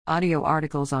Audio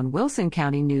articles on Wilson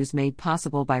County News made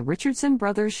possible by Richardson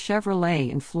Brothers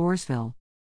Chevrolet in Floresville.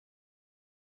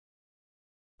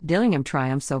 Dillingham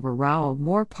triumphs over Rowell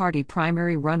Moore Party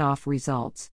primary runoff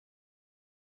results.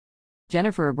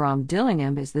 Jennifer Abram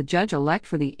Dillingham is the judge-elect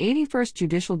for the 81st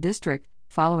Judicial District,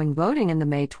 following voting in the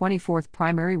May 24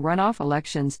 primary runoff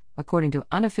elections, according to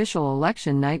unofficial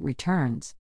election night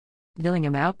returns.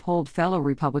 Dillingham outpolled fellow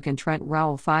Republican Trent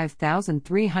Rowell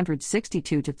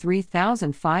 5,362 to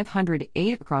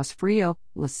 3,508 across Frio,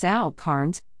 LaSalle,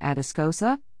 Karnes,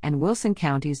 Atascosa, and Wilson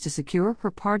counties to secure her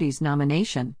party's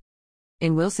nomination.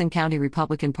 In Wilson County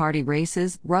Republican Party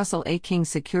races, Russell A. King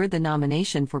secured the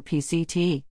nomination for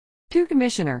PCT. 2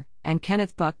 Commissioner, and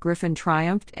Kenneth Buck Griffin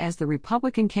triumphed as the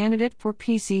Republican candidate for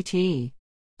PCT.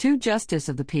 2 Justice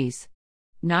of the Peace.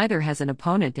 Neither has an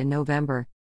opponent in November.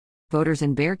 Voters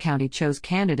in Bexar County chose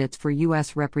candidates for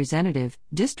U.S. Representative,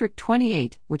 District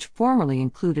 28, which formerly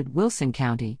included Wilson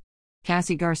County.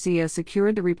 Cassie Garcia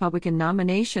secured the Republican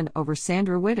nomination over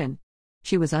Sandra Whitten.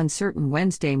 She was uncertain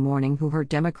Wednesday morning who her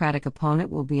Democratic opponent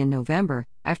will be in November,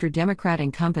 after Democrat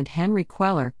incumbent Henry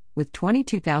Queller, with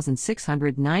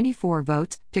 22,694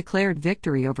 votes, declared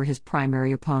victory over his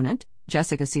primary opponent,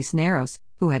 Jessica Cisneros,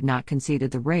 who had not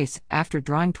conceded the race after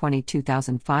drawing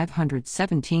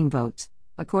 22,517 votes,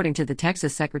 according to the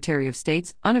Texas Secretary of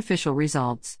State's unofficial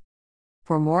results.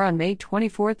 For more on May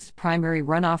 24th's primary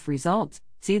runoff results,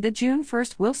 see the June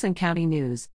 1st Wilson County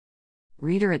News.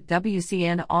 Reader at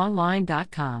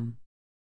WCNonline.com.